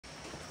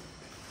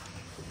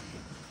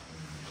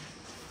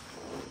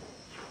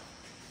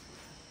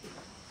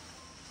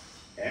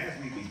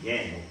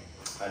begin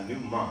a new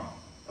month,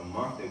 a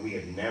month that we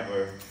have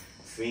never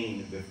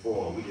seen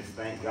before. We just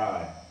thank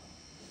God,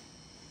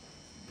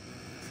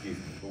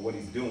 for what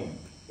he's doing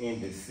in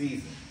this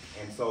season.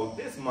 And so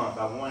this month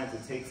I wanted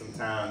to take some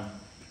time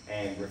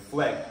and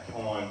reflect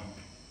on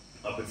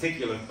a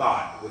particular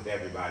thought with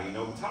everybody. You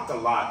know, we talk a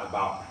lot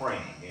about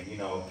praying and, you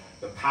know,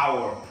 the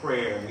power of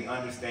prayer, and we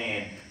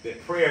understand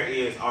that prayer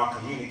is our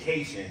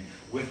communication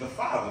with the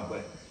Father.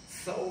 But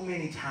so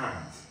many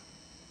times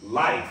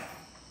life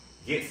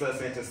gets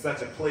us into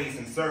such a place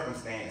and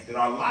circumstance that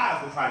our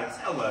lives will try to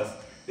tell us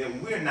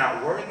that we're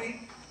not worthy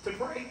to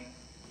pray,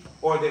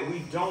 or that we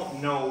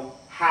don't know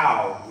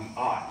how we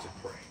ought to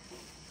pray.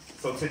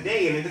 So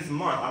today and in this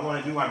month, I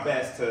want to do my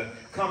best to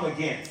come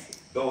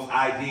against those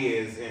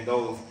ideas and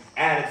those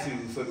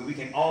attitudes so that we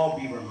can all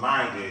be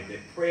reminded that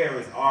prayer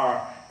is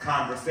our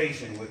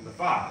conversation with the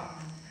Father.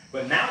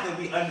 But now that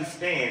we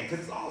understand,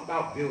 because it's all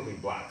about building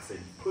blocks and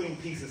putting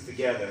pieces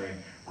together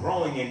and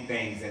growing in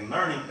things and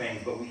learning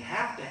things, but we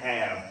have to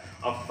have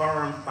a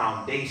firm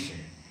foundation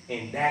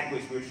in that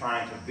which we're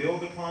trying to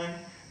build upon,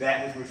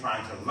 that which we're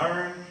trying to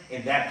learn,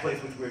 in that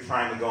place which we're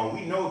trying to go. And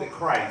we know that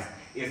Christ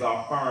is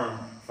our firm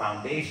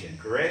foundation,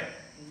 correct?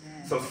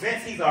 Amen. So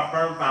since he's our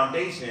firm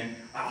foundation,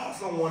 I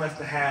also want us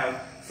to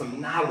have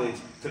some knowledge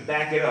to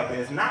back it up.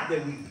 And it's not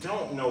that we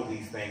don't know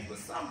these things, but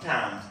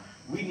sometimes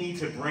we need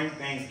to bring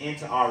things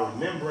into our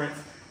remembrance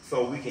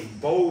so we can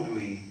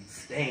boldly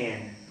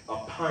stand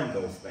upon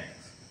those things.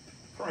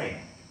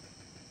 Praying.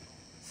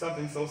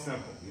 Something so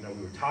simple. You know,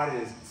 we were taught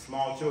it as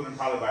small children,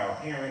 probably by our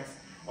parents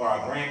or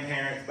our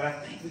grandparents, but I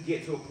think we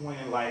get to a point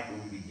in life where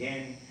we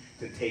begin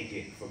to take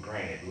it for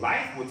granted.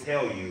 Life will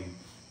tell you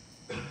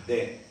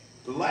that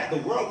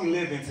the world we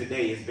live in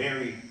today is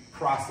very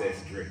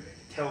process-driven.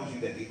 It tells you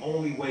that the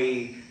only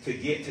way to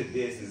get to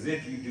this is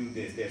if you do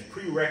this. There's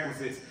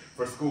prerequisites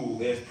for school.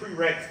 There's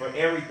prereqs for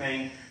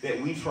everything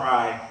that we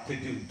try to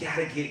do.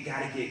 Gotta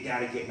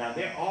get. Now,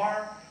 there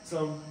are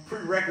some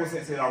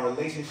prerequisites in our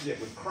relationship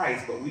with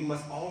Christ, but we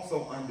must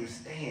also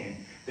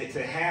understand that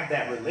to have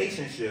that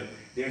relationship,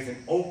 there's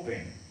an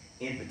open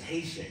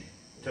invitation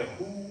to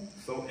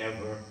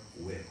whosoever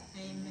will.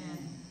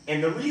 Amen.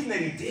 And the reason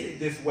that he did it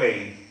this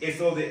way is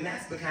so that, and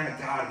that's the kind of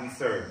God we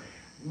serve.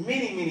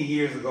 Many, many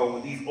years ago,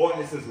 when these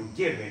ordinances were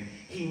given,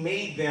 he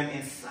made them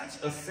in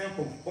such a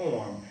simple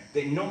form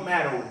that no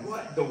matter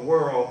what the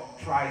world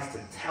tries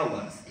to tell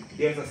us,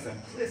 there's a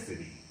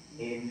simplicity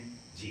in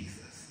Jesus.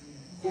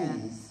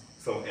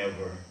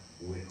 Whosoever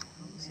will.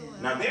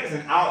 Now, there's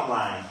an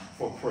outline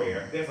for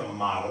prayer. There's a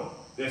model.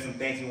 There's some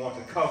things we want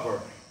to cover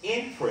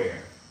in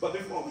prayer. But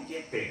before we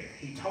get there,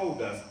 he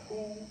told us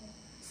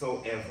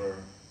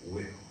whosoever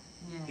will.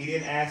 Yes. He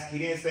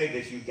didn't say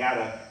that you got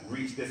to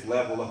reach this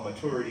level of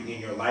maturity in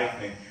your life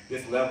and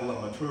this level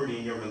of maturity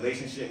in your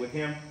relationship with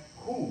him.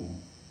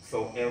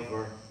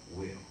 Whosoever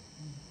will.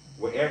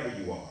 Wherever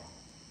you are,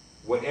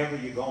 whatever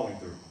you're going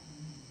through,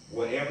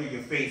 whatever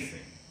you're facing,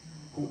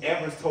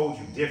 whoever's told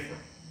you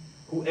different,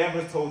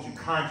 whoever's told you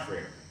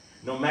contrary,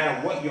 no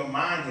matter what your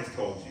mind has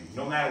told you,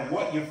 no matter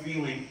what you're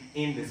feeling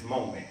in this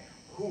moment,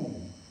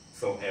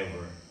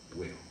 whosoever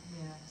will.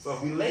 Yes. So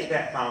if we lay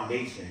that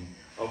foundation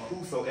of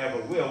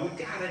whosoever will, we've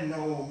got to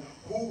know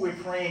who we're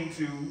praying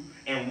to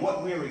and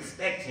what we're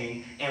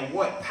expecting and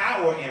what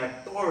power and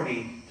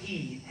authority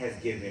he has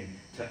given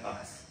to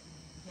us.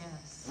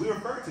 Yes. We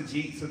refer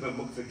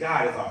to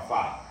God as our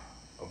Father,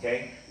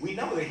 okay? We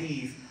know that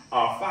he's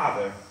our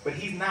Father, but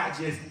he's not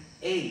just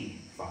a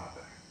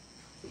Father.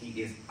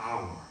 He is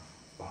our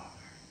Father.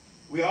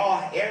 We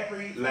all,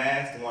 every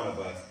last one of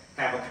us,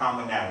 have a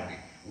commonality.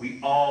 We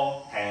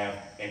all have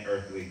an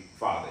earthly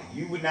father.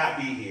 You would not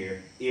be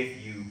here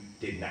if you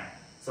did not.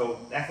 So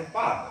that's a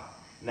father.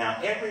 Now,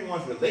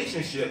 everyone's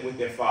relationship with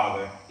their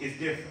father is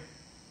different.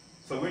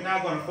 So we're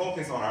not going to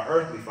focus on our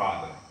earthly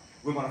father.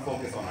 We're going to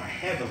focus on our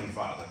heavenly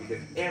Father,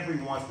 because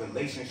everyone's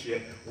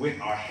relationship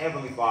with our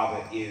heavenly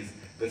Father is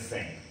the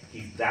same.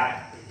 He's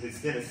died, he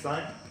sent his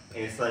son,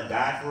 and his son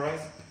died for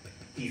us.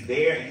 He's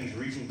there, and he's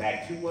reaching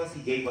back to us.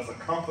 He gave us a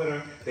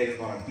comforter that is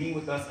going to be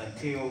with us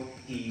until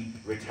he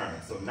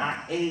returns. So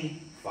not a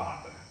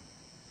father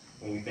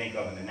when we think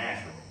of in the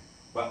natural,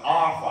 but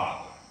our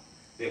Father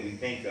that we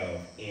think of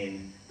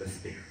in the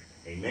Spirit.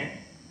 Amen?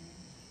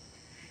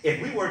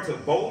 If we were to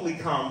boldly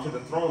come to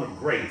the throne of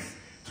grace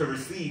to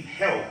receive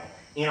help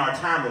in our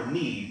time of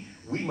need,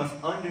 we must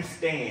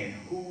understand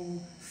who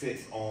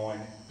sits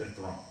on the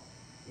throne.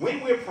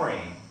 When we're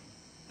praying,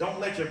 don't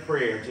let your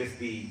prayer just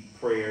be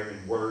prayer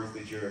and words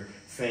that you're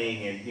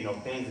saying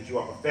and, things that you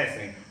are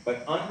professing,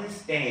 but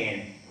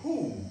understand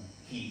who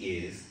he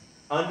is,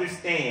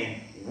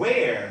 understand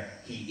where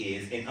he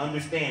is, and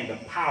understand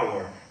the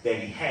power that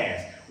he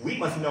has. We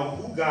must know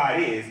who God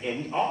is,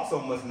 and we also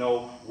must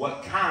know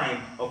what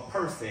kind of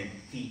person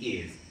he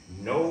is.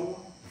 Know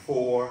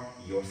for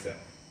yourself.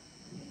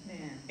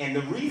 Amen. And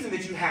the reason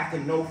that you have to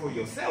know for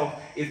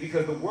yourself is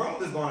because the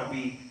world is going to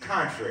be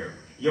contrary.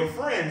 Your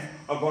friends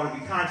are going to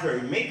be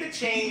contrary. Make a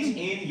change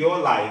in your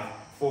life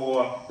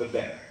for the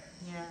better.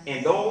 Yes.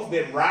 And those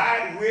that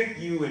ride with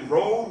you and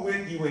rode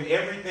with you in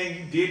everything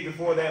you did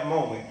before that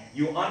moment,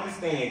 you'll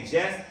understand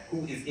just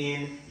who is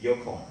in your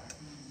corner.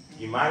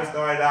 You might have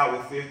started out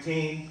with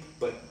 15,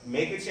 but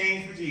make a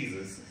change for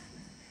Jesus,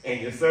 and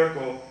your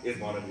circle is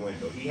going to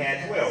dwindle. He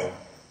had 12,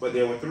 but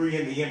there were 3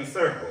 in the inner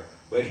circle.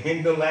 But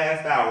in the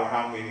last hour,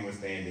 how many were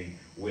standing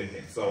with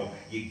him? So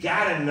you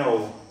got to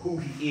know who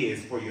he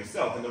is for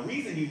yourself. And the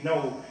reason you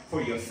know for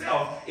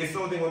yourself is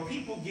so that when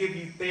people give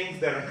you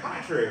things that are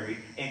contrary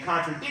and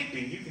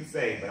contradicting, you can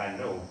say, but I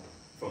know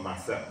for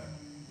myself.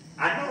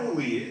 I know who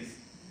he is,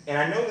 and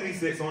I know that he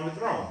sits on the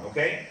throne,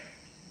 okay?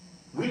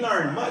 We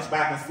learn much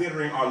by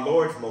considering our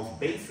Lord's most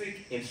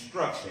basic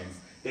instructions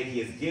that he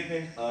has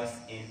given us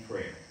in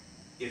prayer.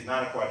 It's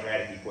not a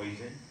quadratic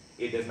equation.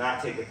 It does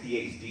not take a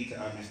PhD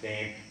to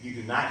understand. You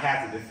do not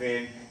have to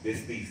defend this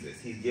thesis.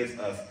 He gives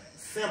us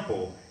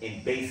simple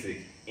and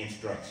basic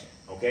instruction,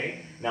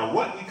 okay? Now,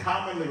 what we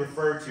commonly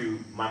refer to,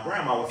 my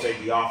grandma would say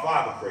the Our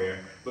Father prayer,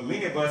 but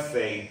many of us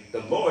say the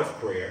Lord's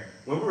Prayer.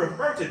 When we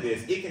refer to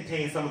this, it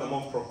contains some of the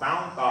most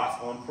profound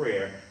thoughts on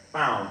prayer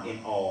found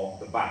in all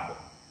the Bible.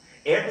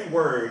 Every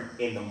word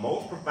in the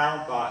most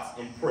profound thoughts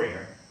in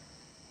prayer,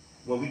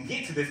 when we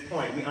get to this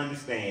point, we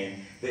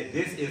understand that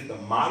this is the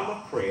model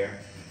of prayer.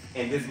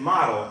 And this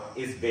model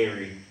is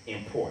very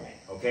important,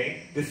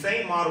 okay? The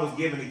same model is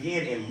given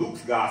again in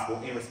Luke's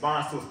gospel in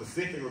response to a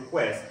specific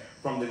request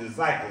from the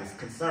disciples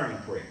concerning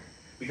prayer.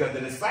 Because the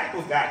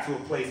disciples got to a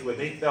place where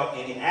they felt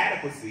an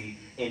inadequacy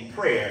in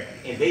prayer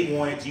and they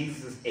wanted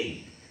Jesus'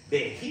 aid.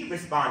 That he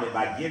responded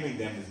by giving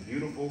them this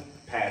beautiful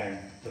pattern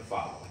to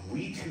follow.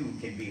 We too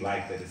can be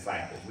like the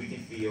disciples. We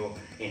can feel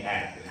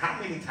inadequate.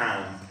 How many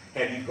times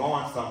have you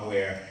gone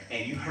somewhere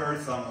and you heard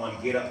someone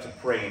get up to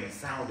pray and it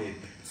sounded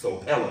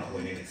so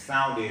eloquent and it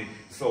sounded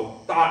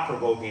so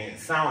thought-provoking and it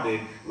sounded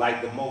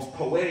like the most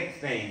poetic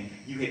thing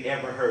you had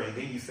ever heard, and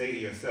then you say to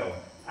yourself,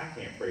 I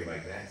can't pray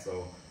like that,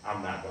 so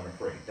I'm not going to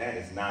pray. That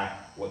is not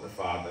what the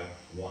Father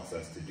wants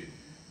us to do.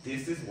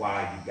 This is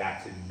why you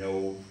got to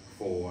know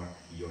for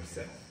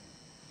yourself.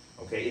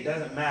 Okay, it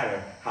doesn't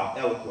matter how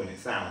eloquent it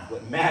sounds.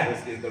 What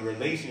matters is the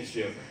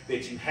relationship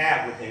that you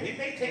have with him. It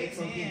may take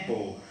some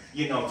people,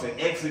 you know, to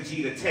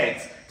exegete a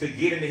text to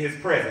get into his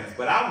presence,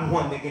 but I'm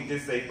one that can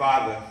just say,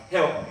 Father,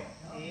 help me.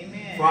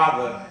 Amen.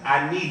 Father,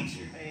 I need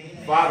you.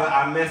 Amen. Father,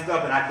 I messed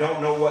up and I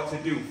don't know what to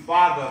do.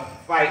 Father,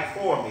 fight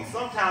for me.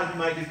 Sometimes you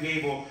might just be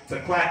able to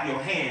clap your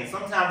hands.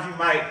 Sometimes you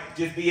might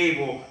just be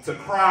able to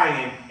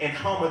cry and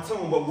hum a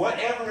tune. But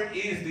whatever it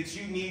is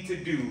that you need to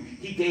do,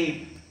 he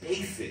gave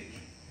basic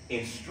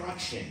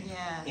instruction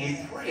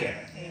in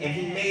prayer. Amen. And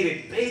he made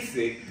it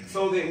basic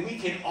so that we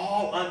can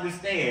all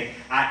understand,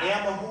 I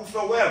am a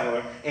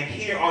whosoever, and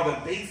here are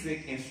the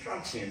basic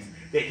instructions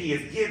that he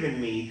has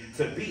given me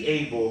to be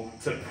able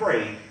to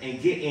pray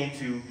and get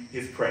into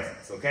his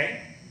presence,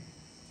 okay?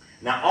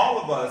 Now, all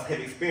of us have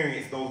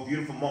experienced those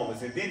beautiful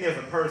moments, and then there's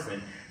a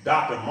person,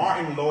 Dr.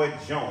 Martin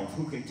Lloyd-Jones,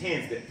 who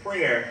contends that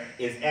prayer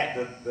is at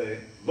the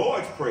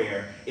Lord's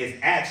Prayer is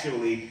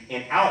actually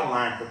an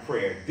outline for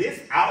prayer. This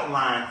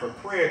outline for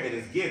prayer that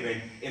is given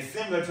is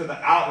similar to the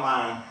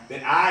outline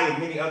that I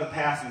and many other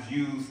pastors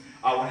use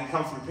when it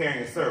comes to preparing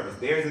a service.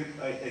 There's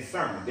a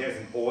sermon. There's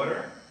an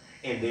order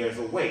and there's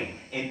a way.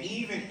 And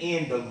even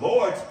in the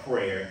Lord's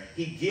Prayer,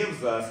 he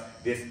gives us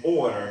this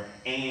order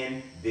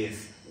and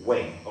this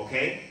way,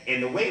 okay?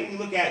 And the way we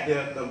look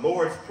at the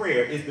Lord's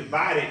Prayer is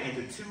divided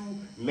into 2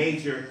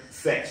 major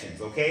sections,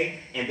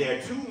 okay? And there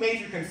are 2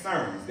 major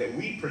concerns that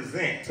we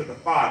present to the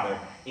Father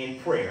in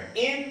prayer.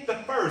 In the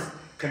first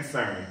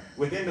concern,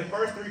 within the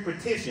first 3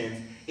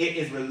 petitions, it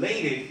is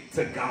related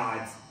to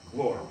God's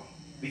glory.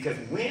 Because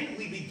when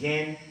we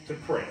begin to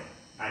pray,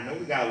 I know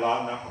we got a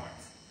lot in our hearts.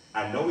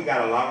 I know we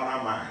got a lot on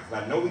our minds.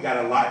 I know we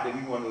got a lot that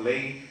we want to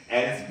lay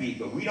at his feet.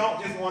 But we don't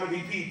just want to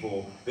be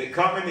people that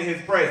come into his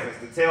presence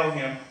to tell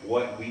him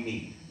what we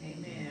need.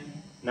 Amen.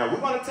 Now, we're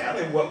going to tell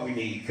him what we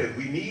need because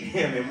we need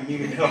him and we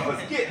need him to help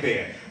us get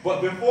there. But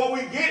before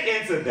we get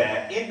into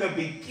that, in the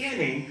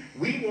beginning,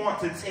 we want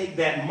to take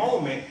that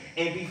moment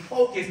and be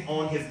focused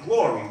on his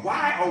glory.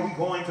 Why are we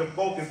going to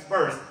focus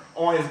first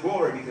on his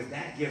glory? Because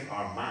that gives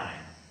our mind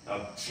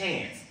a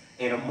chance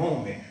and a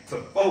moment to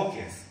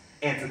focus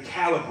and to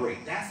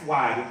calibrate. That's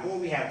why before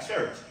we have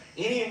church,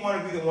 any one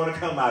of you that want to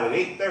come out at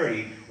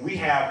 8:30, we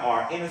have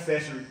our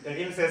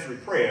intercessory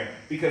prayer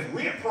because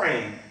we're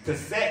praying to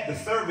set the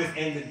service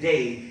and the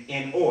day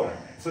in order.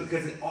 So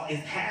because it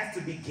has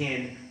to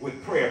begin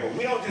with prayer. But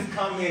we don't just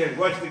come in and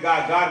rush to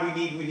God. God,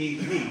 we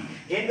need.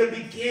 In the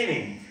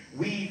beginning,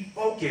 we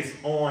focus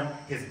on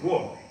his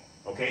glory.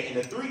 Okay? And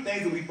the 3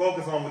 things that we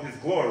focus on with his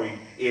glory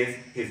is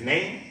his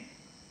name,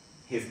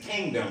 his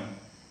kingdom,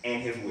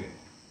 and his will.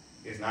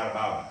 It's not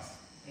about us.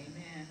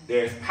 Amen.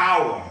 There's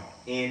power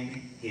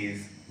in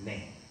his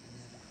name.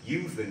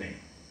 Use the name.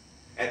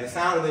 At the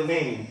sound of the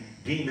name,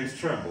 demons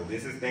tremble.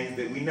 This is things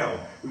that we know.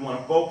 We want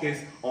to focus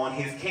on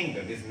his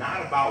kingdom. It's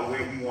not about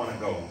where we want to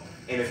go.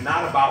 And it's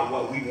not about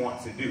what we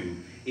want to do.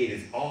 it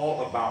is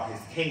all about his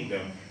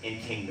kingdom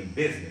and kingdom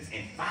business.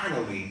 And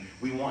finally,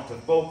 we want to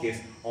focus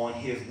on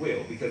his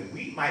will, because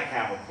we might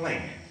have a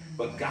plan,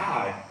 but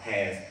God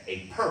has a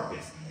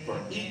purpose for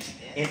each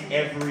and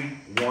every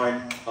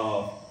one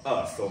of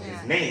us. So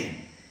his name,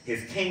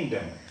 his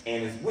kingdom,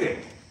 and his will.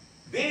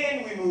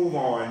 Then we move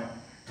on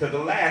to the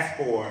last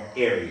 4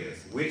 areas,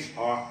 which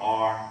are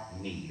our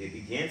need. It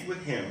begins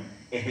with him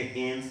and it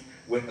ends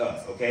with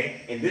us,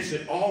 okay? And this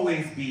should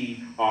always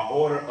be our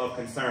order of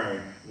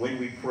concern when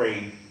we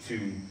pray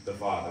to the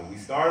Father. We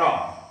start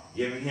off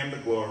giving him the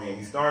glory, and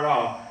we start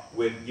off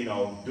with,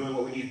 doing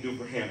what we need to do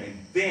for him,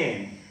 and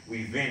then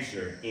we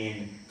venture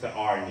into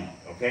our need,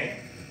 okay?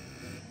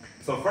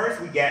 So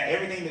first, we got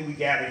everything that we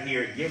gather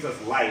here. It gives us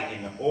light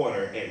in the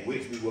order at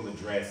which we will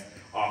address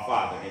our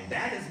Father. And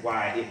that is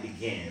why it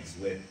begins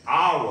with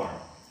our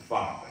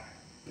Father,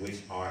 which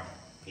art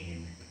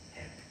in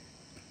heaven.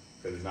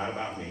 Because it's not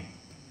about me.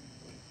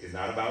 It's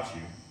not about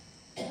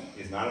you.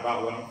 It's not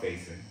about what I'm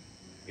facing.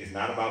 It's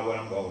not about what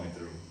I'm going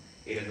through.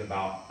 It is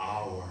about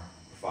our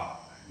Father.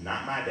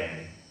 Not my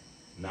daddy,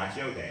 not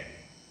your daddy,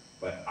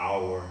 but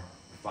our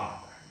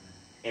Father.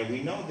 And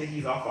we know that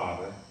he's our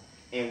Father,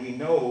 and we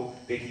know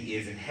that he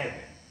is in heaven,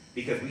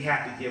 because we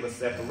have to give a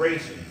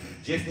separation.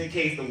 Just in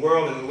case the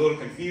world is a little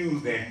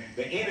confused and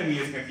the enemy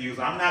is confused,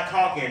 I'm not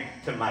talking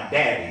to my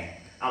daddy.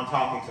 I'm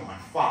talking to my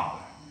Father,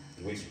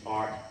 which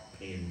art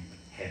in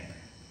heaven.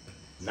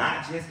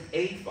 Not just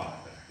a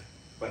Father,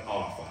 but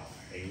our Father.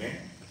 Amen?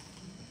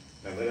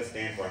 Now let us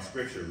stand for our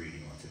scripture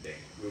reading on today.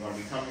 We're going to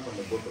be coming from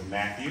the book of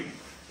Matthew,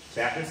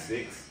 chapter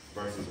 6,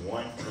 verses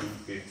 1 through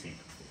 15.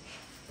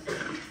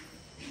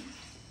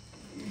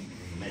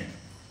 Amen.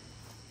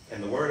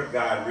 And the word of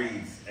God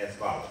reads as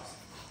follows.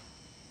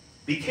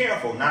 Be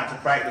careful not to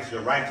practice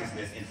your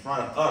righteousness in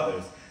front of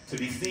others to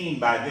be seen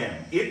by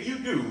them. If you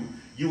do,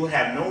 you will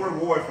have no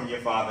reward from your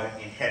Father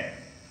in heaven.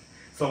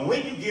 So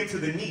when you give to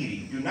the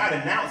needy, do not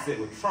announce it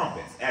with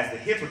trumpets, as the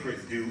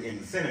hypocrites do in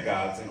the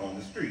synagogues and on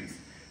the streets,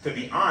 to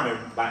be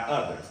honored by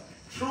others.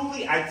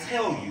 Truly, I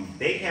tell you,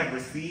 they have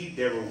received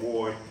their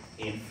reward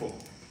in full.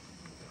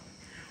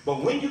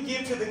 But when you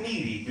give to the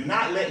needy, do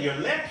not let your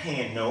left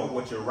hand know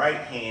what your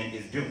right hand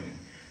is doing,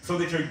 so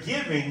that your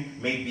giving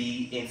may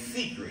be in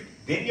secret.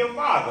 Then your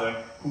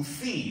Father, who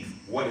sees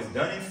what is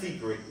done in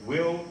secret,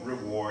 will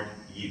reward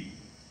you.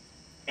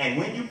 And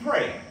when you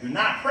pray, do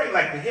not pray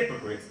like the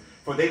hypocrites,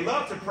 for they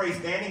love to pray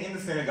standing in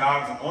the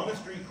synagogues and on the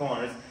street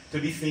corners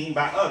to be seen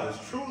by others.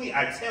 Truly,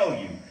 I tell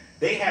you,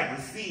 they have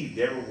received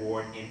their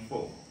reward in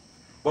full.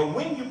 But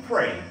when you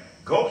pray,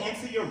 go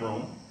into your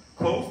room,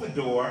 close the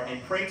door,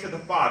 and pray to the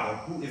Father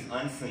who is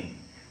unseen.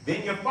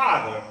 Then your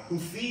Father, who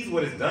sees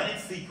what is done in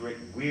secret,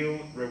 will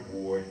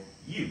reward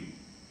you.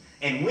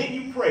 And when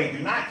you pray, do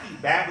not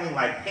keep babbling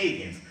like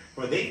pagans,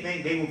 for they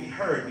think they will be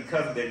heard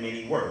because of their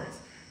many words.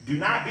 Do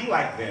not be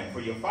like them,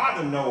 for your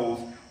Father knows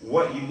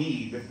what you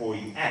need before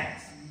you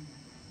ask.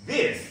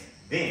 This,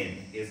 then,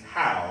 is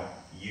how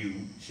you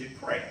should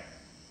pray.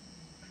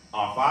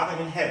 Our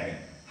Father in heaven,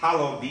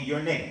 hallowed be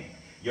your name.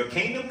 Your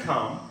kingdom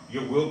come,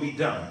 your will be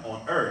done,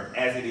 on earth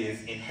as it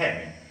is in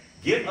heaven.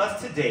 Give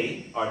us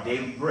today our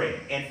daily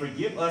bread, and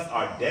forgive us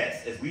our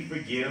debts as we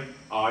forgive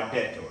our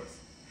debtors.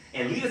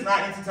 And lead us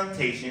not into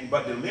temptation,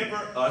 but deliver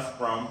us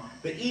from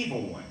the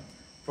evil one.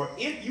 For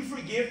if you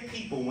forgive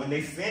people when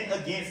they sin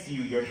against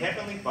you, your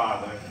heavenly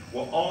Father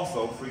will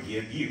also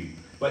forgive you.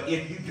 But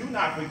if you do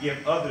not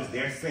forgive others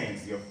their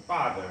sins, your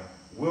Father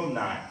will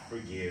not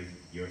forgive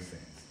your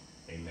sins.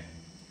 Amen.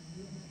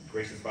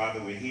 Gracious Father,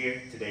 we're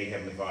here today,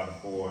 Heavenly Father,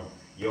 for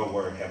your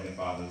word, Heavenly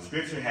Father. The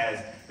scripture has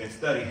been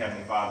studied,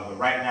 Heavenly Father, but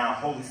right now,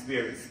 Holy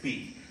Spirit,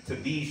 speak to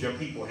these, your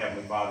people,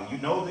 Heavenly Father.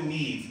 You know the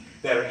needs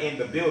that are in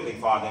the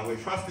building, Father, and we're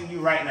trusting you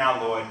right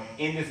now, Lord,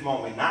 in this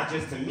moment, not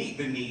just to meet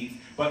the needs,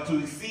 but to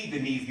exceed the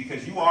needs,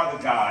 because you are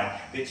the God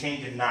that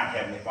changes not,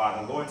 Heavenly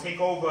Father. Lord,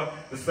 take over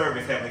the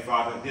service, Heavenly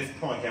Father, at this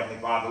point,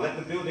 Heavenly Father. Let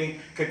the building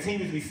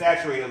continue to be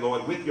saturated,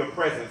 Lord, with your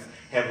presence,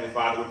 Heavenly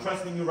Father. We're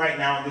trusting you right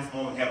now in this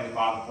moment, Heavenly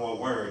Father, for a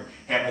word.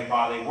 Heavenly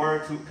Father, a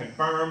word to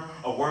confirm,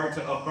 a word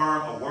to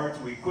affirm, a word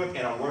to equip,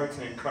 and a word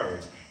to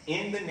encourage.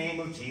 In the name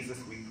of Jesus,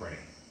 we pray.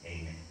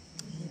 Amen.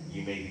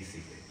 You may be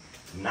seated.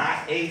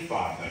 Not a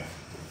Father,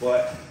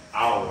 but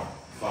our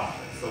Father.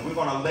 So we're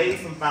going to lay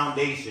some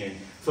foundation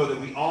so that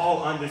we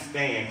all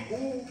understand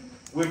who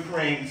we're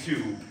praying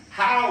to,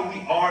 how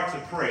we are to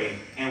pray,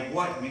 and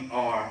what we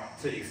are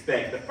to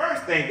expect. The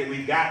first thing that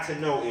we've got to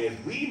know is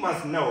we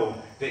must know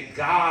that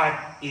God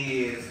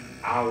is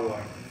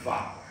our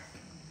Father.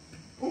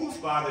 Whose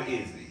Father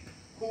is he?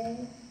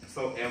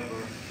 Whosoever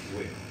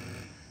will.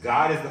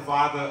 God is the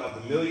Father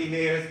of the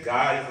millionaires.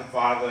 God is the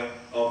Father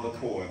of the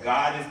poor.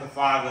 God is the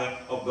Father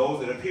of those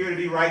that appear to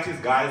be righteous.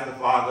 God is the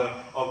Father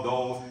of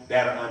those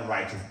that are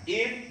unrighteous.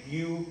 If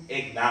you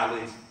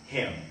acknowledge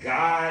him,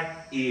 God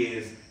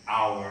is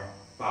our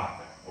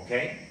Father.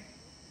 Okay?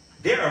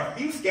 There are a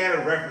few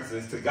scattered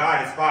references to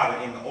God as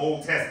Father in the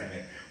Old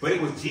Testament, but it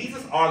was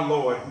Jesus our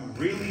Lord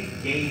who really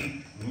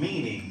gave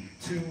meaning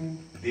to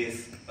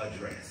this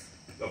address.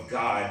 of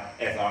God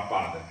as our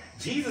Father.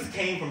 Jesus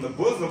came from the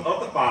bosom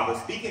of the Father,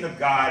 speaking of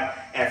God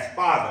as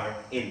Father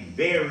in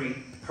very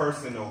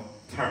personal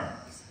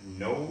terms.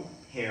 Know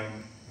him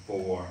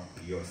for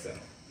yourself.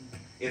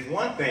 It's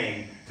one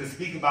thing to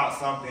speak about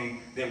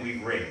something that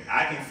we've read.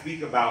 I can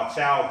speak about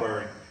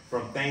childbirth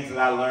from things that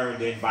I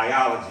learned in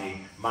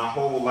biology my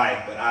whole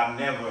life, but I've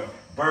never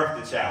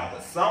birthed a child.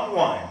 But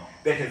someone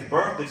that has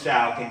birthed a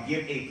child can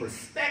give a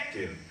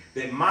perspective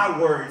that my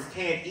words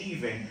can't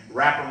even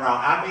wrap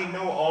around. I may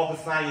know all the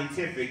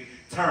scientific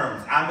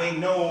terms. I may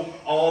know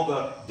all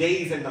the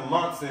days and the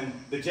months and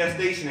the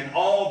gestation and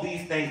all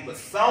these things, but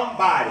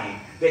somebody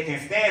that can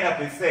stand up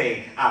and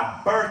say,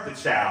 I birthed a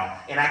child,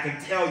 and I can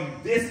tell you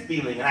this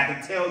feeling, and I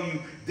can tell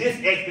you this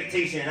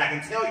expectation, and I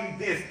can tell you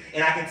this,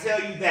 and I can tell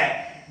you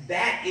that,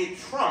 that it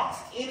trumps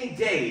any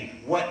day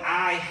what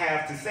I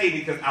have to say,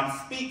 because I'm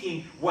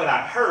speaking what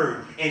I've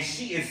heard, and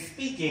she is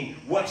speaking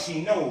what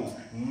she knows.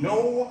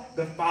 Know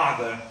the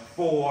Father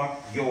for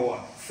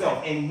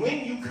yourself. And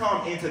when you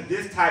come into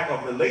this type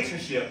of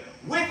relationship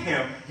with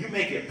him, you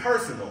make it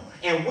personal.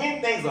 And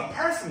when things are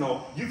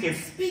personal, you can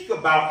speak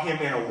about him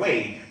in a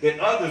way that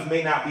others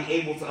may not be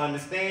able to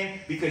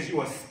understand, because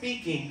you are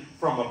speaking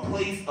from a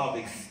place of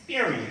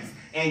experience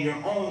and your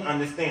own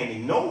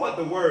understanding. Know what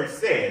the word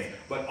says,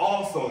 but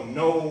also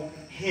know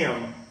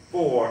him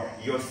for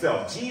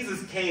yourself.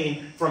 Jesus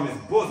came from his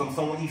bosom,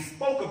 so when he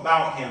spoke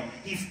about him,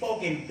 he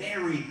spoke in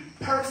very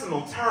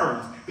personal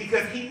terms,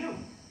 because he knew,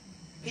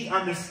 he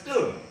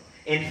understood,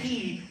 and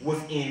he was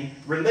in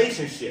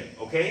relationship,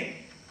 okay?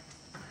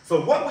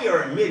 So what we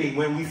are admitting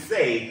when we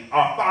say,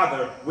 our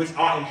Father which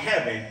art in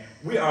heaven,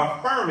 we are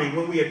affirming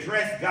when we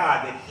address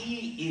God that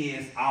he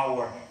is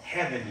our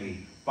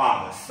heavenly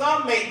Father.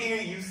 Some may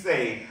hear you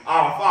say,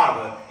 our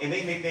Father, and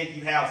they may think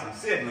you have some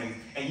siblings,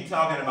 and you're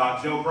talking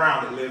about Joe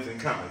Brown that lives in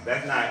Cummings.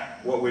 That's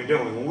not what we're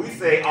doing. When we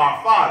say,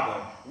 our Father,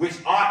 which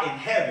art in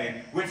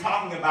heaven, we're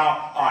talking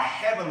about our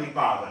heavenly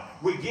Father.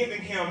 We're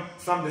giving him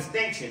some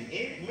distinction.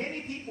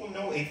 Many people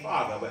know a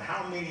Father, but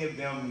how many of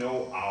them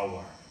know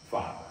our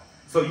Father?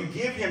 So you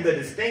give him the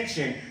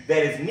distinction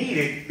that is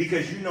needed,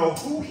 because you know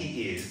who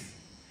he is,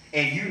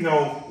 and you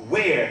know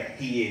where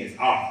he is,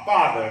 our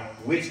Father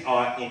which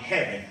art in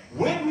heaven.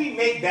 When we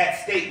make that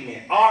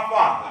statement, our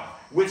Father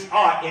which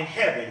art in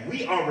heaven,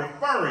 we are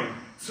referring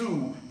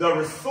to the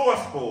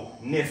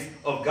resourcefulness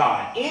of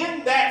God.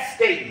 In that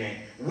statement,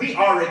 we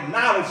are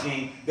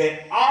acknowledging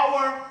that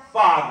our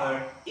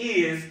Father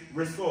is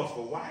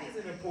resourceful. Why is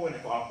it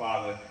important for our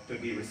Father to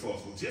be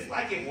resourceful? Just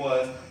like it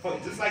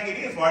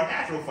is for our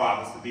natural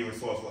fathers to be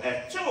resourceful.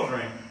 As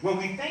children, when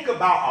we think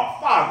about our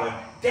Father,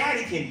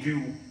 Daddy can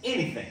do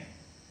anything.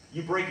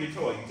 You break your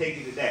toy, you take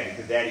it to Daddy,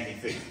 because Daddy can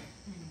fix it.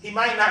 He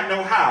might not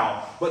know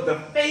how, but the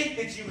faith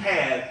that you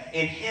have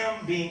in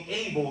him being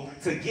able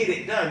to get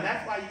it done,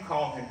 that's why you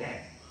call him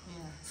Daddy.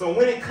 So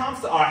when it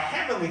comes to our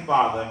heavenly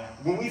Father,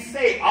 when we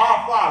say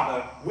our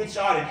Father which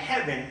art in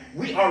heaven,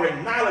 we are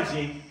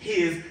acknowledging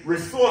his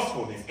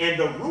resourcefulness. And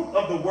the root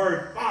of the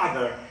word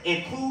Father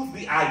includes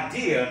the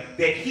idea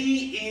that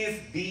he is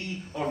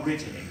the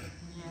originator.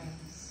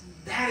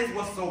 That is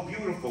what's so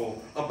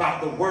beautiful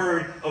about the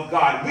word of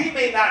God. We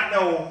may not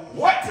know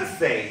what to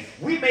say.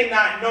 We may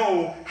not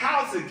know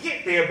how to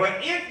get there. But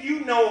if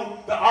you know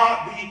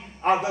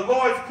the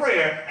Lord's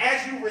Prayer,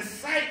 as you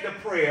recite the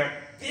prayer,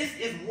 this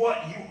is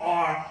what you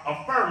are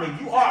affirming.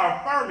 You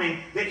are affirming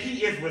that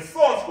he is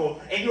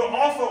resourceful, and you're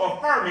also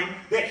affirming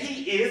that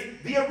he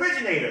is the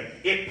originator.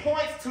 It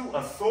points to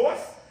a source,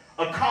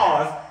 a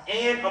cause,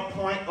 and a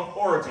point of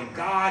origin.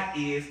 God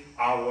is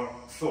our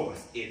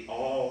source. It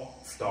all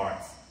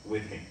starts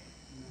with him.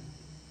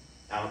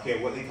 I don't care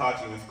what they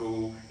taught you in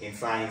school, in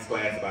science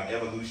class, about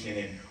evolution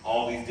and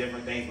all these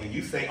different things. When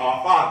you say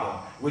our Father,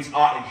 which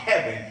art in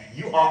heaven,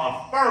 you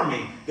are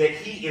affirming that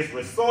he is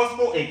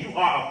resourceful, and you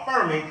are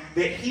affirming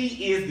that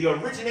he is the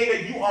originator.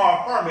 You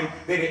are affirming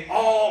that it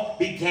all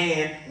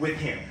began with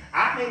him.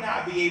 I may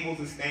not be able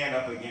to stand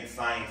up against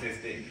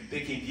scientists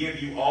that can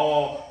give you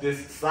all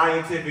this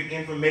scientific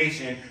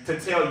information to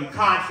tell you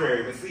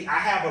contrary. But see, I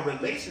have a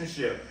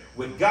relationship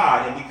with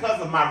God, and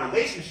because of my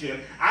relationship,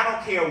 I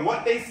don't care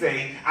what they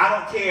say, I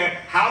don't care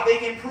how they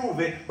can prove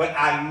it, but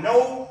I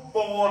know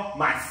for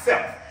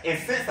myself. And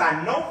since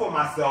I know for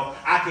myself,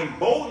 I can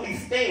boldly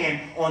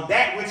stand on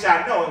that which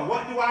I know. And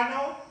what do I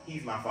know?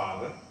 He's my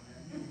Father.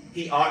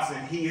 He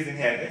is in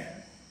heaven.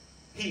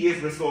 He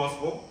is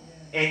resourceful,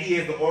 and he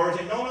is the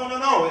origin.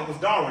 No, it was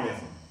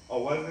Darwinism.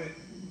 Or was it?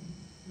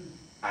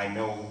 I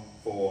know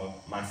for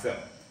myself.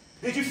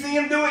 Did you see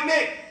him do it,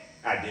 Nick?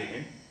 I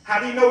didn't. How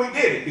do you know he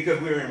did it?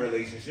 Because we're in a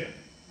relationship.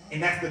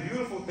 And that's the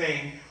beautiful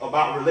thing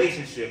about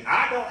relationship.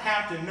 I don't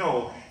have to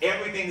know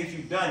everything that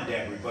you've done,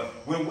 Deborah, but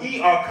when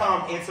we are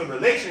come into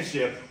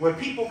relationship, when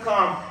people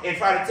come and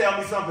try to tell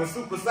me something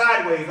super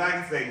sideways, I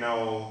can say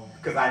no,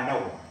 because I know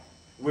her.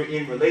 We're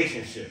in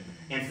relationship.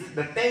 And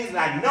the things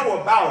that I know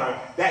about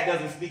her, that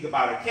doesn't speak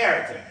about her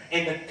character.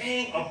 And the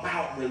thing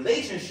about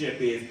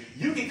relationship is,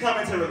 you can come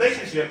into a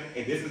relationship,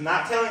 and this is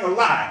not telling a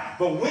lie,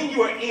 but when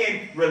you are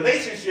in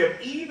relationship,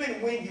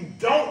 even when you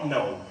don't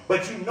know,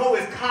 but you know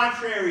it's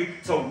contrary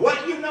to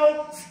what you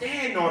know,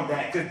 stand on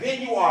that, because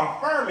then you are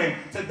affirming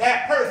to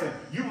that person,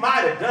 you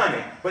might have done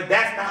it, but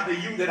that's not the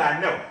you that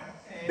I know.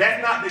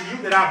 That's not the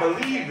you that I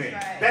believe in.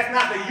 That's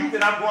not the you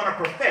that I'm going to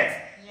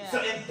profess. So,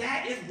 and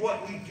that is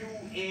what we do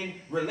in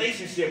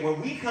relationship.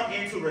 When we come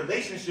into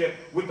relationship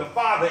with the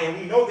Father and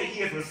we know that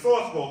he is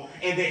resourceful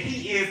and that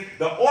he is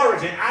the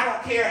origin, I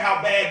don't care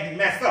how bad you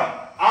mess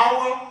up.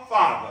 Our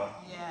Father,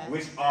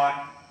 which art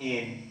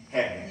in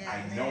heaven.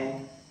 I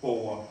know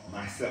for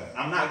myself.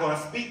 I'm not going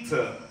to speak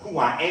to who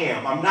I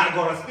am. I'm not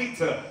going to speak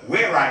to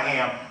where I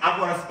am. I'm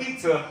going to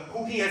speak to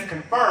who he has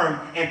confirmed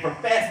and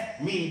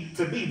professed me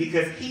to be,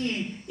 because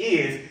he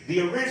is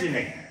the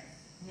originator.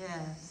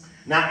 Yes.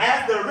 Now,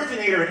 as the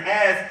originator and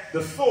as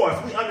the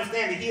source, we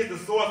understand that he is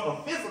the source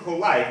of physical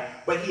life,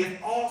 but he is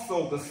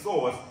also the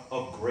source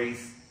of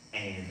grace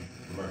and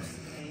mercy.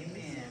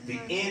 Amen. The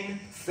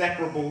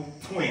inseparable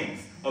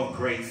twins of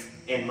grace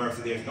and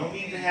mercy. There's no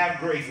need to have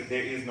grace if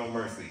there is no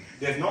mercy.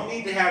 There's no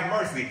need to have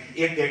mercy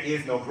if there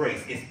is no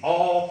grace. It's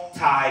all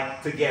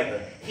tied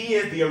together. He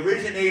is the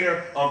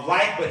originator of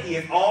life, but he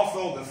is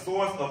also the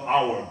source of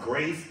our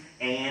grace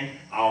and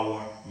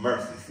our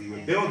mercy. See,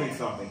 we're building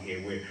something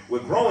here. We're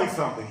growing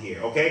something here,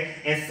 okay?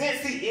 And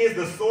since he is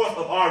the source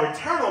of our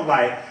eternal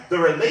life, the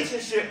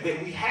relationship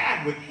that we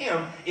have with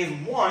him is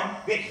one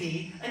that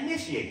he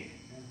initiated.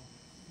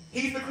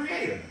 He's the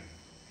creator.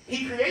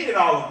 He created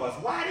all of us.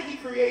 Why did he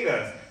create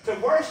us? To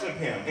worship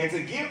him and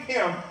to give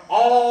him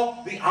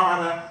all the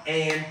honor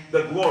and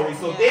the glory.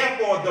 So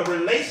therefore, the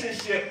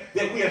relationship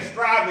that we are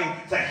striving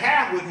to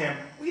have with him,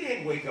 we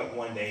didn't wake up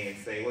one day and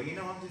say, well, you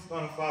know, I'm just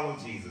going to follow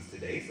Jesus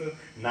today. It's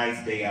a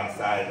nice day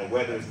outside and the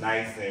weather is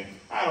nice and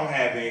I don't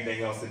have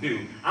anything else to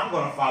do. I'm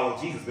going to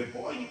follow Jesus.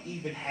 Before you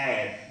even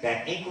had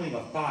that inkling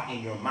of thought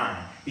in your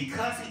mind,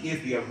 because he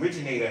is the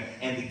originator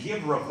and the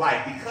giver of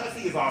life, because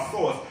he is our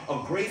source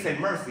of grace and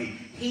mercy,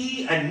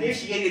 he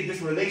initiated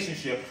this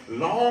relationship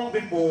long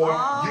before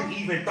you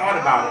even thought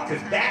about it,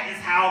 because that is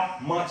how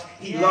much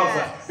he loves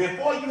us.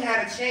 Before you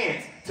had a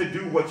chance to do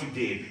what you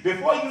did,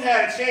 before you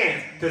had a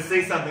chance to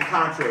say something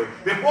contrary,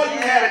 before you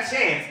had a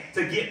chance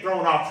to get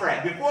thrown off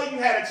track, before you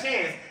had a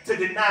chance to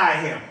deny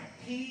him,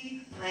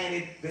 he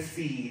planted the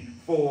seed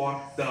for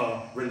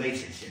the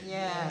relationship.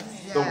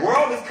 The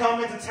world is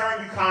coming to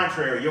turn you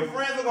contrary. Your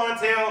friends are going to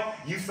tell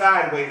you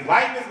sideways.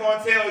 Life is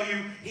going to tell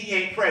you he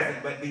ain't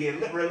present. But the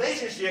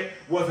relationship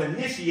was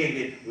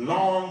initiated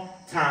long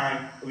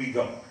time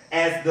ago.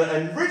 As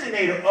the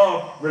originator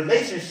of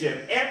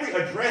relationship, every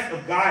address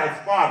of God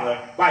as Father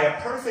by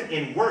a person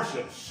in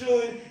worship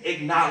should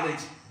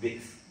acknowledge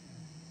this.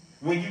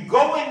 When you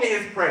go into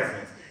his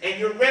presence and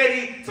you're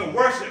ready to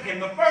worship him,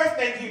 the first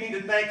thing you need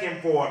to thank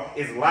him for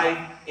is life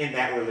in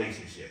that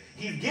relationship.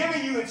 He's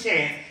giving you a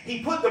chance.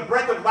 He put the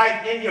breath of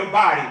life in your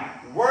body.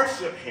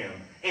 Worship him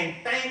and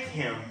thank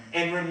him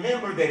and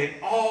remember that it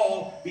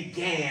all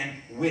began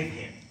with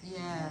him.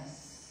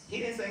 Yes. He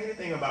didn't say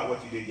anything about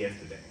what you did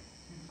yesterday.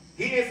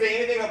 He didn't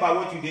say anything about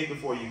what you did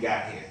before you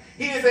got here.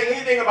 He didn't say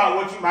anything about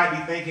what you might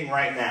be thinking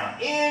right now.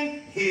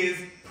 In his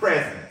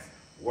presence,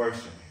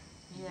 worship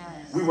him.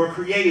 Yes. We were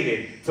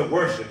created to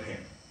worship him.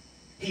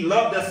 He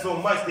loved us so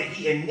much that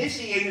he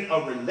initiated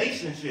a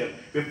relationship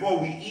before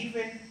we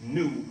even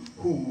knew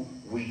who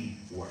we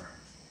were.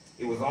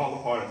 It was all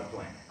a part of the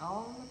plan.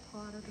 All a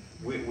part of the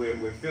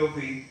plan. We're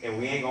filthy and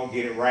we ain't going to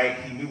get it right.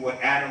 He knew what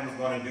Adam was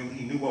going to do.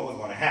 He knew what was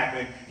going to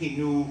happen. He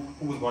knew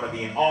who was going to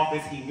be in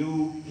office. He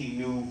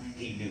knew.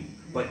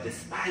 But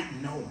despite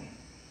knowing,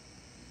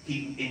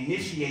 he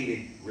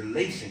initiated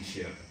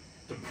relationship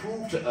to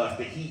prove to us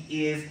that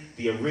he is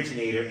the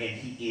originator and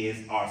he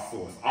is our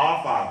source.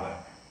 Our Father,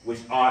 which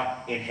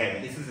art in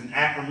heaven. This is an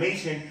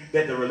affirmation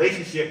that the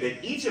relationship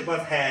that each of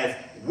us has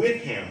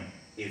with him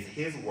is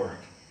his work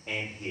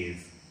and his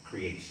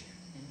creation.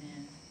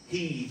 Amen.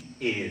 He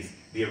is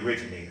the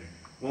originator.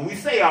 When we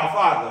say our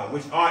Father,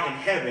 which art in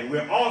heaven,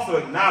 we're also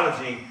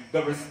acknowledging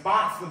the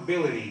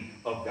responsibility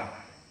of God.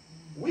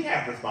 We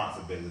have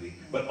responsibility,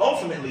 but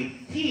ultimately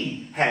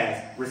he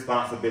has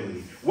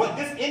responsibility. What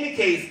this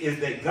indicates is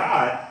that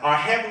God, our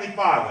Heavenly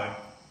Father,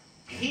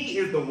 he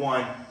is the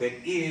one that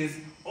is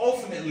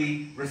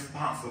ultimately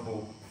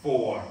responsible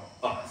for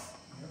us.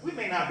 We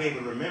may not be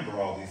able to remember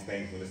all these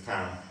things when it's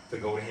time to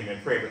go to him in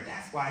prayer, but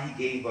that's why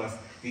he gave us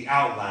the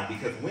outline,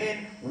 because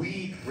when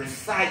we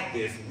recite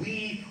this,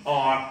 we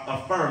are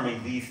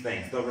affirming these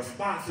things, the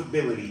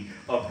responsibility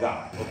of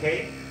God,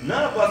 okay?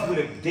 None of us would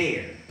have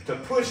dared to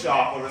push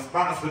off a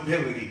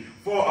responsibility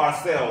for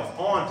ourselves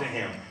onto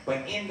him,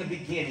 but in the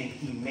beginning,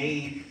 he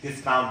made this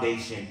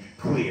foundation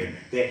clear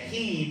that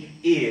he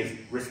is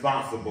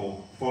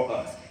responsible for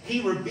us.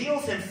 He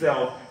reveals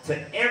himself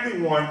to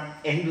everyone,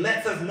 and he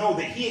lets us know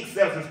that he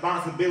accepts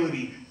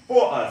responsibility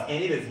for us,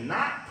 and it is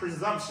not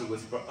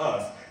presumptuous for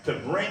us to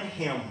bring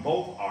him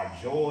both our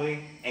joy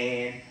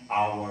and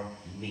our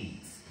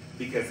needs.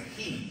 because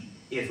he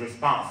is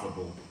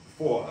responsible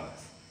for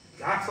us.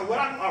 God, so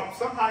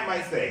somebody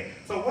might say,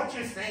 so what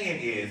you're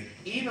saying is,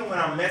 even when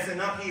I'm messing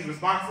up, he's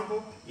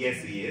responsible?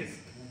 Yes, he is.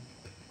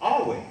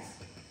 Always.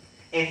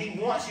 And he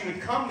wants you to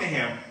come to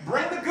him,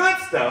 bring the good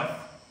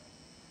stuff,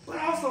 but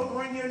also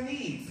bring your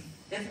needs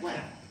as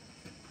well.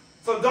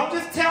 So don't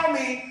just tell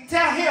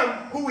him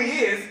who he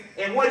is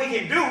and what he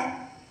can do.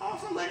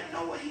 Also let him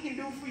know what he can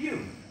do for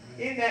you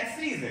in that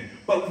season.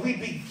 But we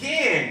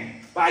begin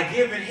by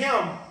giving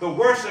him the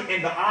worship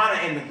and the honor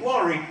and the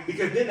glory,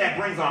 because then that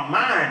brings our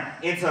mind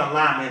into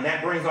alignment.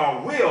 That brings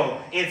our will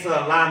into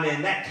alignment.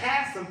 And that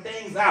casts some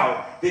things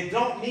out that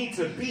don't need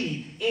to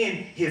be in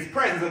his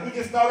presence. If we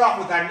just start off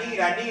with I need,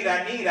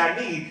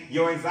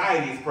 your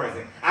anxiety is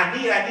present. I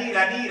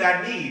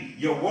need,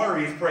 your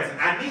worry is present.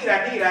 I need,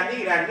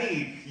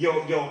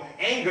 your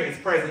anger is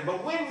present.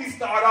 But when we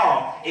start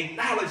off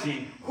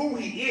acknowledging who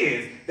he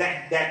is,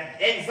 that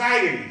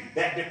anxiety,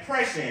 that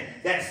depression,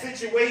 that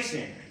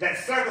situation, that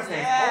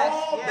circumstance,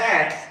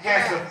 that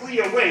has to flee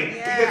away,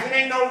 because there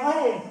ain't no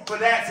room for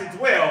that to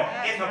dwell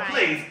in the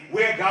place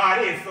where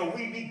God is. So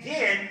we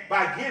begin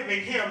by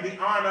giving him the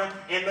honor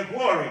and the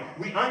glory.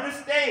 We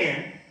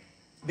understand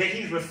that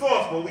he's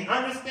resourceful. We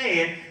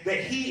understand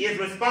that he is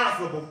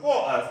responsible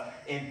for us.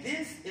 And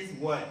this is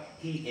what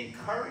he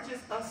encourages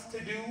us to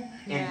do.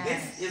 And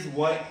this is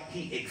what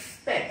he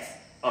expects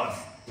us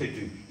to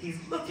do. He's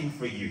looking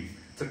for you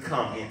to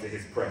come into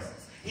his presence.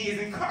 He is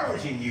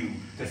encouraging you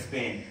to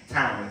spend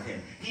time with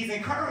him. He's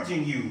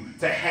encouraging you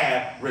to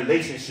have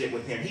relationship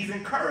with him. He's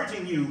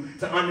encouraging you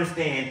to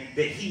understand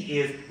that he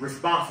is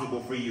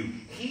responsible for you.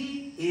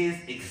 He is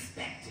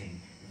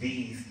expecting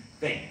these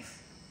things.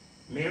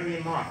 Mary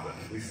and Martha,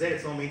 we've said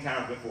it so many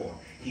times before.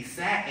 He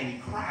sat and he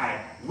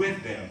cried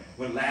with them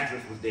when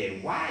Lazarus was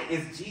dead. Why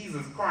is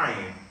Jesus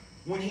crying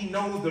when he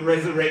knows the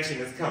resurrection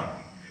is coming?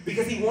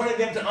 Because he wanted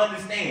them to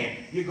understand,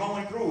 you're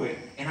going through it,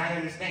 and I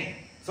understand.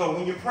 So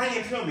when you're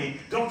praying to me,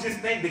 don't just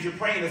think that you're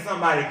praying to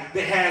somebody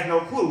that has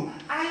no clue.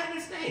 I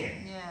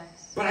understand.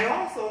 Yes. But I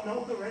also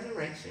know the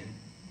resurrection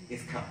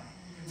is coming.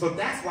 So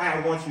that's why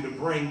I want you to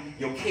bring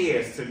your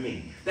cares to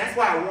me. That's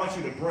why I want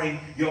you to bring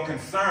your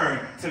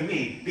concern to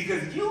me.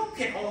 Because you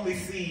can only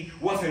see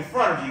what's in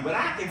front of you, but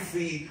I can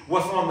see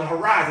what's on the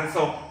horizon.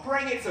 So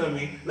bring it to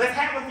me. Let's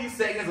have a few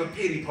seconds of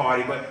pity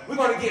party, but we're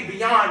going to get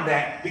beyond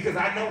that because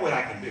I know what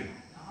I can do.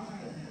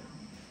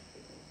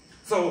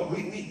 So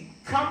we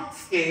come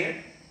scared,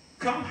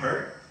 come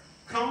hurt,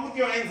 come with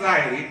your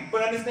anxiety,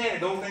 but understand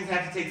that those things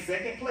have to take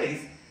second place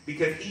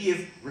because he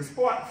is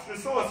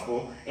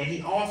resourceful and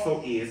he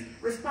also is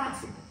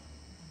responsible.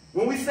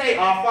 When we say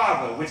our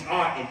Father, which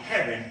art in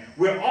heaven,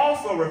 we're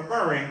also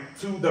referring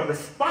to the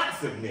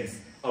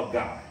responsiveness of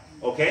God,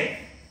 okay?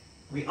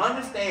 We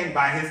understand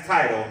by his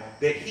title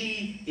that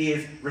he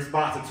is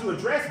responsive. To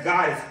address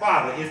God as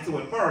Father is to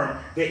affirm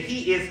that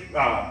he is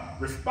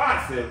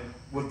responsive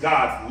with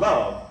God's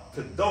love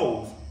to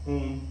those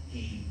whom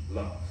he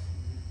loves.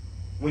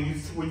 When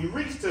you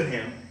reach to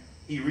him,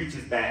 he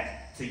reaches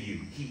back to you.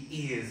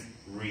 He is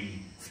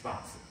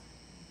responsive.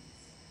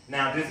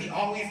 Now, does he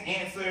always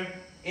answer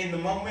in the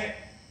moment?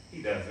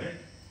 He doesn't.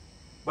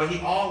 But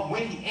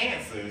when he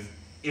answers,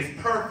 it's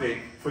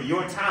perfect for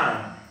your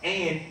time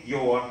and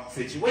your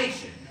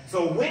situation.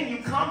 So when you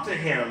come to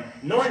him,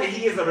 knowing that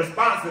he is a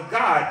responsive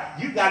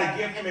God, you got to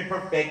give him a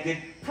perfected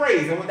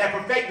praise. And what that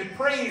perfected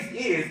praise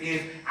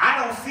is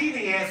I don't see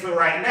the answer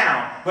right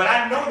now, but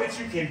I know that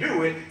you can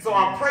do it. So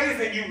I'm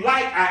praising you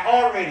like I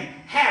already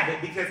have it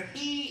because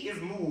he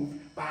is moved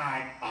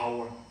by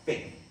our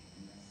faith.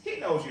 He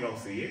knows you don't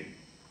see it.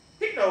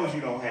 He knows you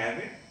don't have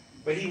it.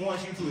 But he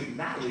wants you to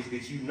acknowledge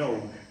that you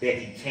know that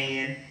he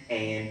can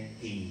and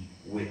he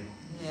will.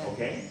 Yes.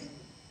 Okay?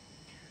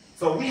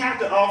 So we have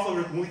to also,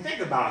 when we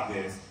think about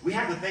this, we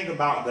have to think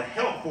about the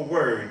helpful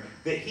word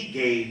that he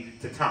gave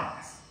to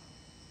Thomas.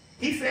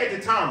 He said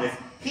to Thomas,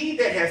 he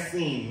that has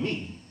seen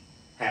me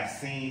have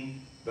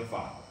seen the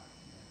Father,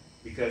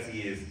 because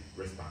he is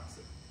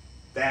responsive.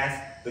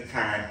 That's the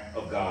kind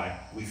of God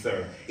we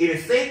serve. It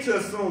is safe to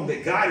assume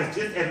that God is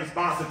just as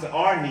responsive to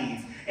our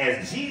needs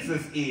as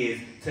Jesus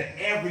is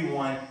to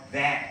everyone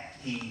that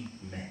he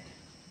met.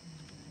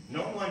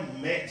 No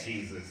one met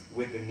Jesus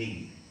with a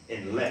need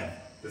and left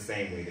the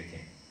same way they came.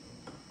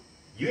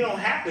 You don't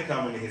have to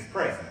come into his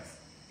presence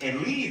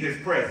and leave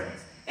his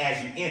presence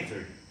as you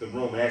entered the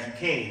room and as you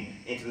came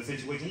into the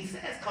situation. He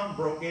says, come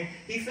broken.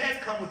 He says,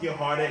 come with your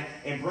heartache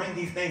and bring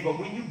these things. But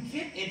when you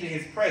get into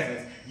his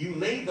presence, you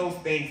lay those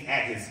things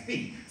at his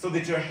feet so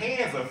that your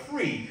hands are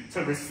free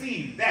to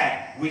receive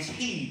that which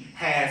he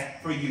has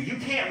for you. You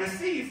can't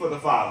receive for the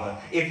Father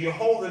if you're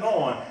holding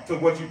on to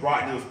what you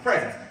brought into his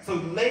presence. So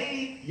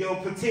lay your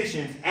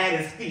petitions at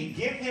his feet.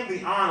 Give him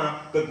the honor,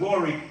 the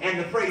glory, and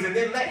the praise. And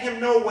then let him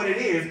know what it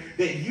is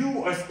that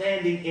you are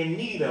standing in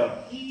need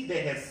of. He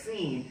that has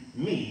seen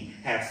me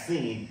have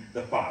seen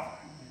the Father.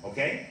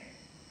 Okay?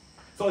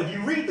 So if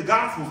you read the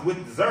Gospels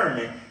with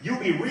discernment, you'll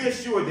be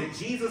reassured that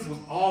Jesus was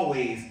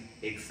always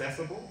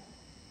accessible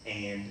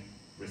and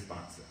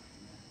responsive.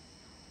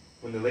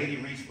 when the lady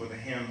reached for the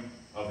hem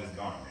of his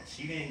garment.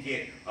 She didn't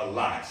get a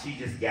lot. She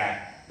just got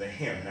the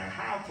hem. Now,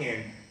 how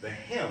can the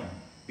hem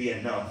be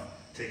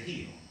enough to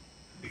heal?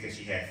 Because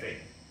she had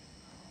faith.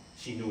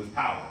 She knew his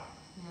power.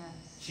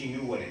 Yes. She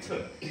knew what it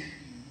took.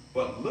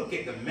 But look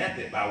at the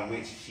method by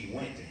which she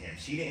went to him.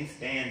 She didn't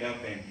stand up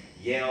and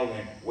yell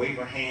and wave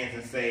her hands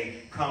and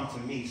say, come to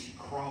me. She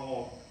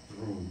crawled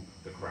through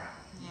the crowd.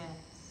 Yes.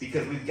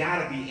 Because we've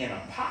got to be in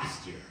a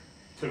posture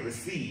to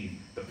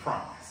receive the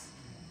promise.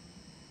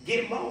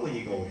 Get low when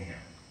you go to him.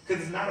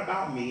 Because it's not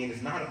about me and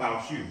it's not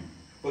about you.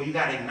 But you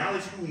got to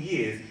acknowledge who he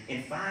is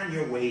and find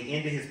your way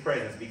into his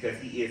presence, because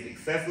he is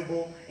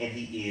accessible and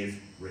he is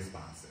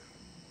responsive.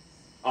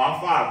 Our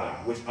Father,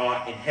 which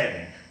art in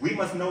heaven. We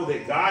must know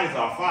that God is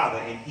our Father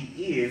and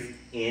he is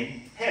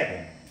in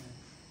heaven.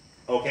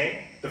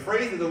 Okay? The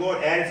phrase that the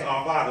Lord added to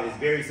our Father is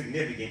very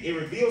significant. It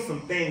reveals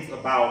some things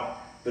about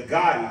the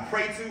God we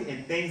pray to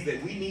and things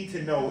that we need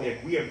to know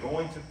if we are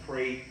going to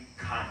pray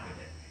confidently.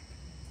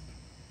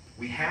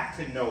 We have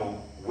to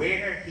know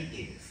where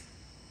he is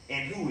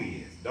and who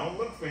he is. Don't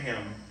look for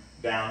him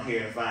down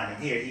here to find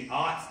him here. He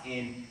ought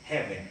in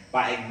heaven.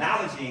 By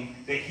acknowledging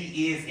that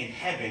he is in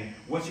heaven,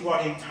 what you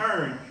are in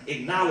turn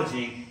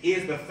acknowledging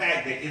is the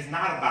fact that it's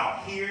not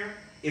about here,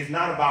 it's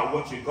not about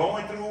what you're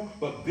going through,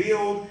 but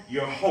build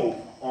your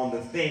hope on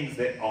the things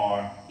that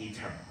are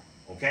eternal.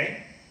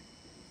 Okay?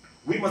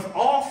 We must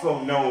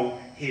also know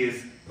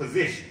his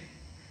position.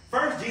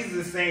 First,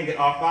 Jesus is saying that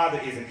our Father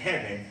is in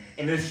heaven,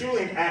 and there's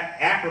surely an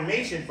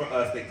affirmation for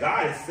us that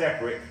God is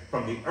separate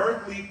from the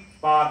earthly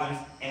fathers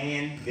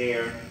and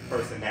their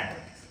personalities.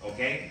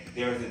 Okay?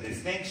 There is a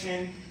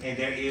distinction and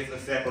there is a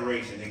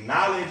separation.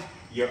 Acknowledge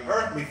your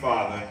earthly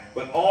father,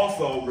 but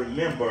also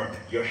remember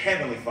your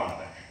heavenly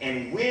Father.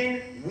 And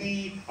when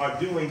we are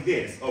doing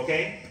this,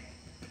 okay,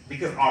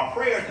 because our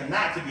prayers are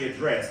not to be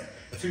addressed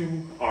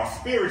to our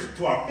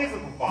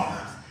physical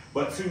fathers,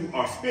 but to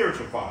our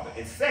spiritual Father.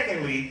 And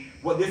secondly,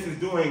 what this is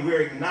doing,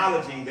 we're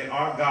acknowledging that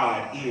our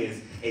God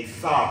is a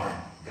sovereign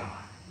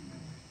God.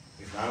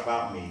 It's not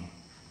about me.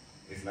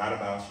 It's not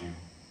about you.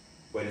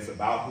 But it's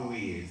about who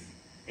he is,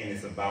 and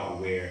it's about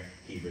where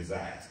he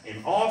resides.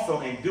 And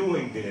also in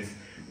doing this,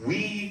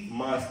 we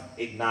must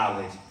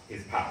acknowledge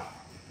his power.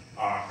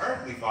 Our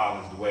earthly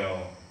fathers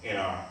dwell in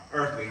our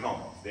earthly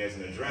homes. There's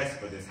an address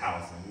for this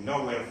house, and we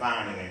know where to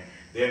find it. And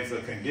there's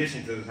a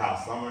condition to this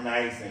house. Some are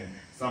nice and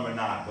some are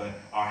not. But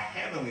our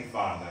heavenly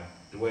Father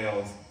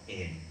dwells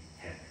in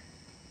heaven.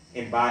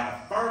 And by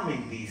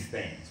affirming these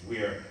things,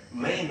 we're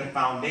laying the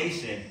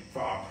foundation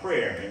for our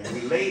prayer. And when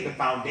we lay the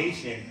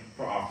foundation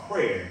for our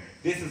prayer,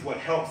 this is what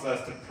helps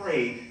us to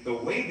pray the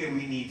way that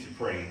we need to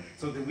pray,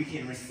 so that we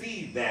can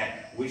receive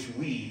that which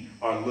we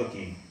are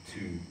looking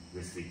to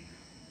receive.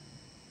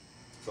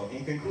 So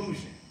in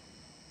conclusion,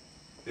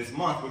 this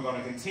month we're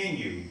going to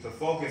continue to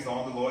focus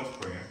on the Lord's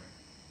Prayer.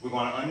 We're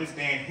going to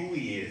understand who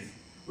he is.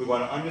 We're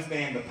going to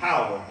understand the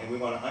power, and we're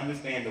going to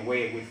understand the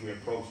way in which we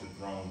approach the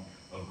throne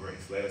of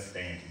grace. Let us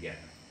stand together.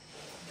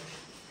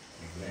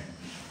 Amen.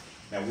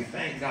 Now we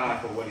thank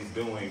God for what he's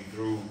doing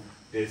through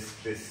this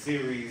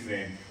series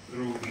and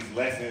through these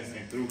lessons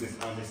and through this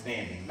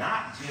understanding.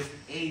 Not just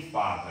a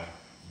Father,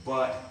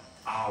 but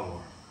our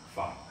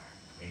Father.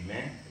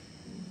 Amen.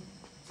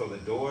 So the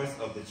doors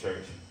of the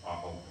church are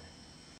open.